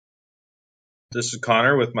This is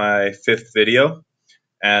Connor with my 5th video,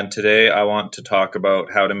 and today I want to talk about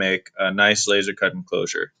how to make a nice laser cut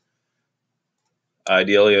enclosure.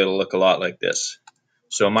 Ideally, it'll look a lot like this.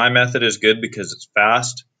 So my method is good because it's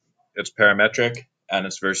fast, it's parametric, and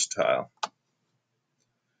it's versatile.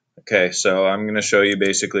 Okay, so I'm going to show you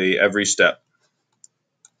basically every step.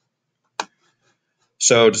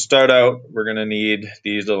 So to start out, we're going to need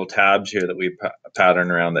these little tabs here that we pattern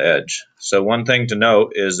around the edge. So one thing to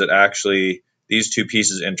note is that actually these two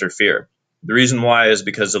pieces interfere. The reason why is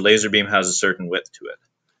because the laser beam has a certain width to it.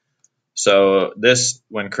 So this,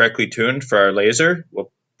 when correctly tuned for our laser,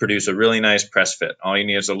 will produce a really nice press fit. All you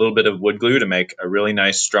need is a little bit of wood glue to make a really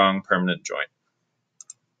nice, strong, permanent joint.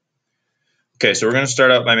 Okay, so we're going to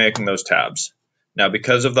start out by making those tabs. Now,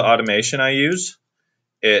 because of the automation I use,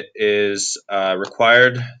 it is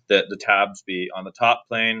required that the tabs be on the top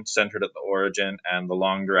plane, centered at the origin, and the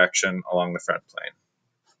long direction along the front plane.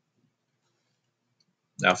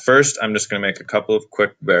 Now first, I'm just going to make a couple of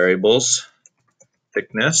quick variables.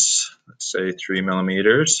 Thickness, let's say 3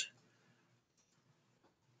 millimeters.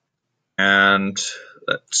 And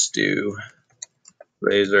let's do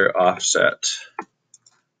laser offset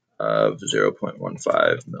of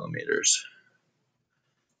 0.15 millimeters.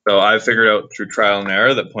 So I figured out through trial and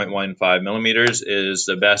error that 0.15 millimeters is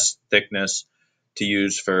the best thickness to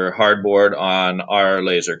use for hardboard on our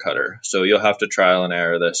laser cutter. So you'll have to trial and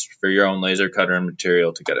error this for your own laser cutter and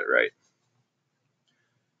material to get it right.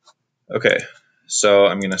 Okay, so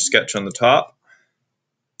I'm going to sketch on the top.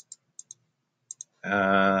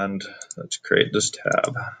 And let's create this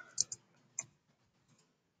tab.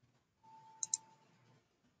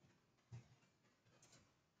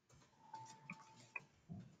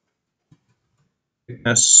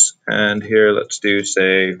 Thickness, and here let's do,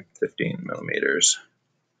 say, 15 millimeters.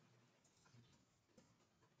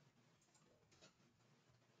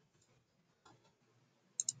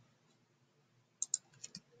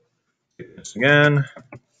 Thickness again.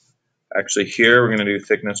 Actually, here we're going to do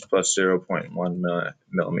thickness plus 0.1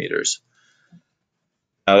 millimeters.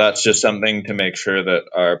 Now that's just something to make sure that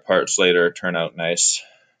our parts later turn out nice.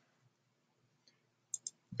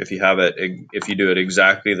 If you do it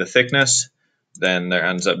exactly the thickness, then there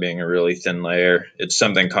ends up being a really thin layer. It's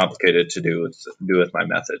something complicated to do with my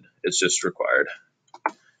method. It's just required.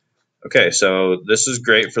 Okay, so this is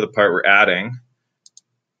great for the part we're adding.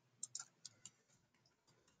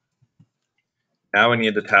 Now we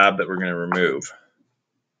need the tab that we're going to remove.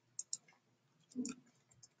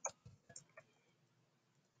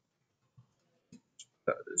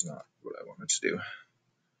 That is not what I wanted to do.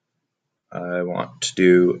 I want to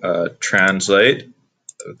do a translate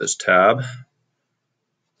of this tab.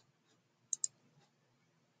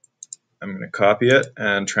 I'm going to copy it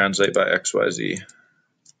and translate by XYZ.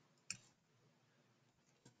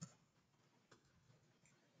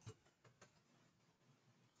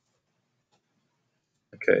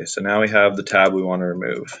 Okay, so now we have the tab we want to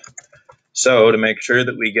remove. So to make sure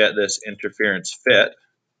that we get this interference fit,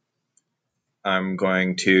 I'm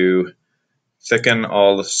going to thicken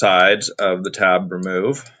all the sides of the tab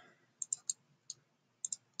remove.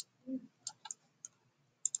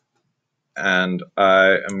 And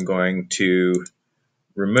I am going to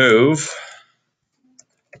remove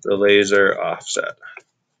the laser offset.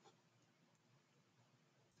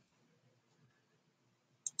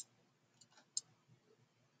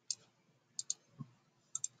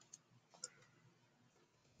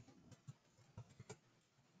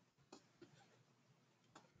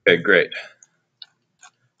 Okay, great.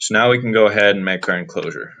 So now we can go ahead and make our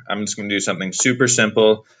enclosure. I'm just going to do something super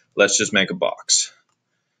simple. Let's just make a box.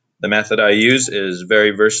 The method I use is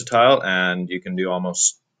very versatile, and you can do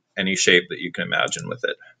almost any shape that you can imagine with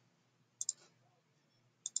it.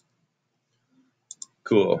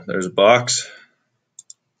 Cool, there's a box.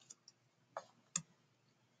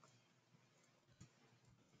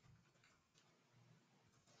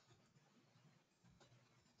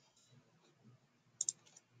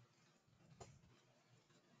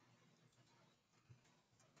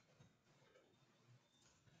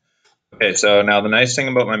 Okay, so now the nice thing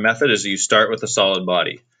about my method is you start with a solid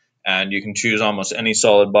body, and you can choose almost any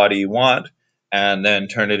solid body you want and then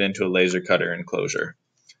turn it into a laser cutter enclosure.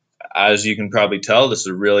 As you can probably tell, this is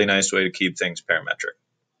a really nice way to keep things parametric.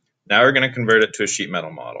 Now we're going to convert it to a sheet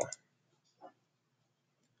metal model.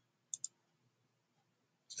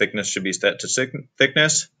 Thickness should be set to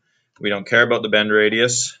thickness. We don't care about the bend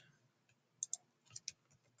radius.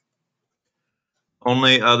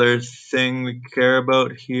 Only other thing we care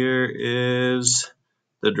about here is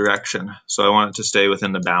the direction. So I want it to stay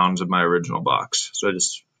within the bounds of my original box. So I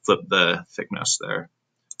just flip the thickness there.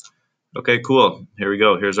 Okay, cool. Here we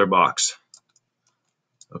go. Here's our box.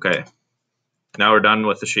 Okay, now we're done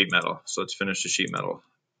with the sheet metal. So let's finish the sheet metal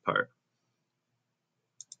part.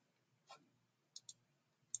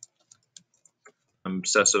 I'm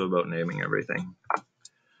obsessive about naming everything.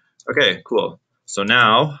 Okay, cool. So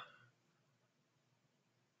now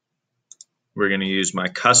we're going to use my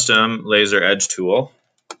custom laser edge tool,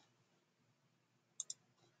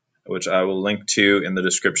 which I will link to in the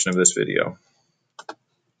description of this video.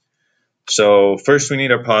 So first we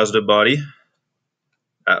need our positive body.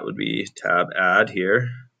 That would be tab add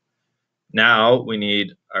here. Now we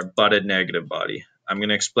need our butted negative body. I'm going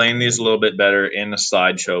to explain these a little bit better in a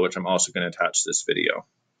slideshow, which I'm also going to attach to this video.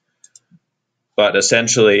 But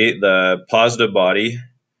essentially, the positive body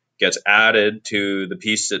gets added to the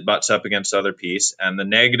piece that butts up against the other piece, and the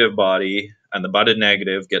negative body and the butted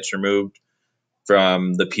negative gets removed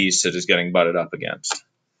from the piece that is getting butted up against.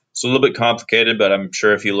 It's a little bit complicated, but I'm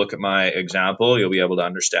sure if you look at my example, you'll be able to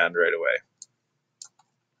understand right away.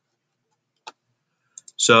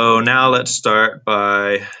 So now let's start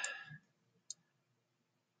by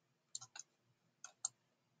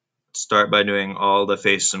doing all the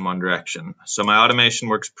faces in one direction. So my automation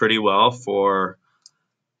works pretty well for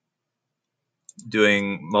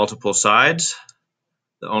doing multiple sides.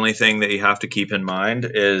 The only thing that you have to keep in mind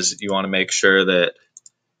is you want to make sure that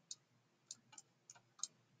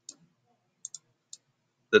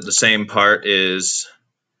the same part is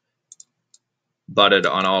butted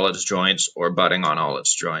on all its joints or butting on all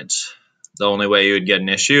its joints. The only way you would get an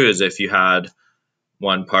issue is if you had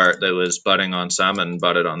one part that was butting on some and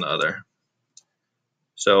butted on the other.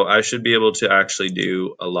 So I should be able to actually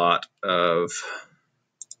do a lot of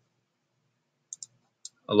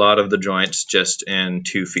the joints just in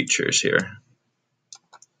 2 features here.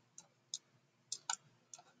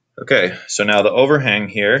 Okay, so now the overhang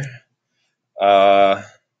here,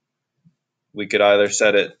 we could either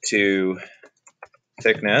set it to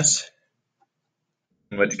thickness,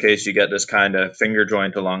 in which case you get this kind of finger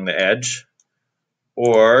joint along the edge,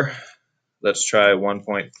 or let's try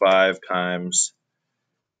 1.5 times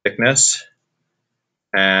thickness,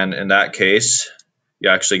 and in that case you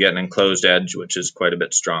actually get an enclosed edge, which is quite a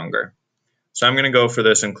bit stronger. So I'm going to go for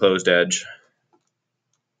this enclosed edge.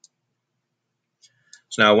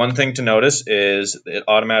 So now one thing to notice is it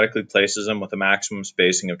automatically places them with a maximum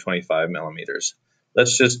spacing of 25 millimeters.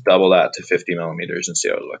 Let's just double that to 50 millimeters and see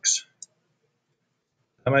how it looks.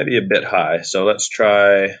 That might be a bit high, so let's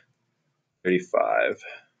try 35.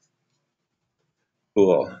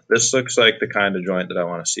 Cool. This looks like the kind of joint that I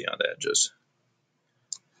want to see on the edges.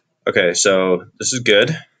 Okay, so this is good.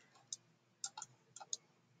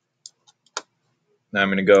 Now I'm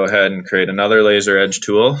going to go ahead and create another laser edge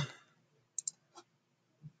tool.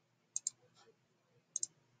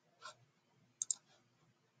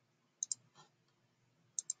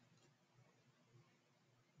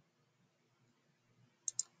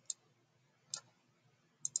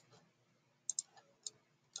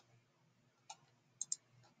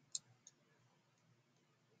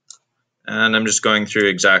 And I'm just going through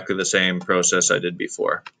exactly the same process I did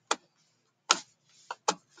before.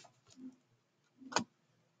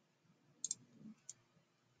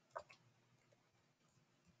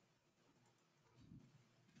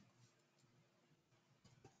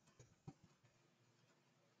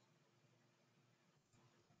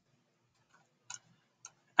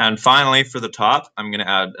 And finally, for the top, I'm going to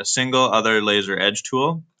add a single other laser edge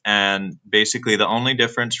tool. And basically the only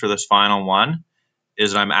difference for this final one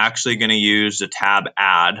is that I'm actually going to use the tab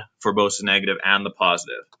add for both the negative and the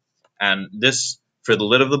positive. And this, for the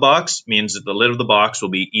lid of the box, means that the lid of the box will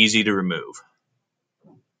be easy to remove.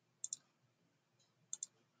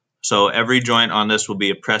 So every joint on this will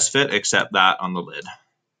be a press fit except that on the lid.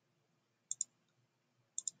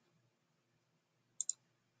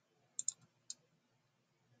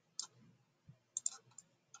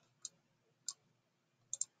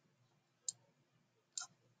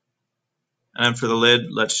 And then for the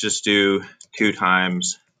lid, let's just do 2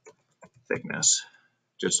 times thickness,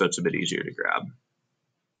 just so it's a bit easier to grab.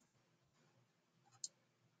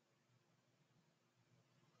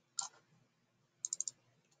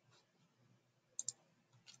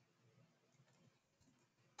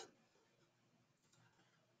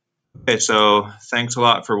 Okay, so thanks a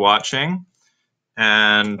lot for watching,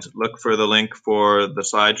 and look for the link for the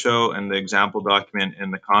slideshow and the example document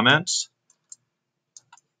in the comments.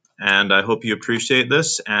 And I hope you appreciate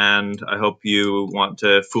this, and I hope you want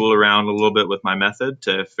to fool around a little bit with my method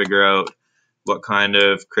to figure out what kind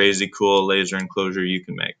of crazy cool laser enclosure you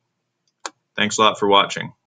can make. Thanks a lot for watching.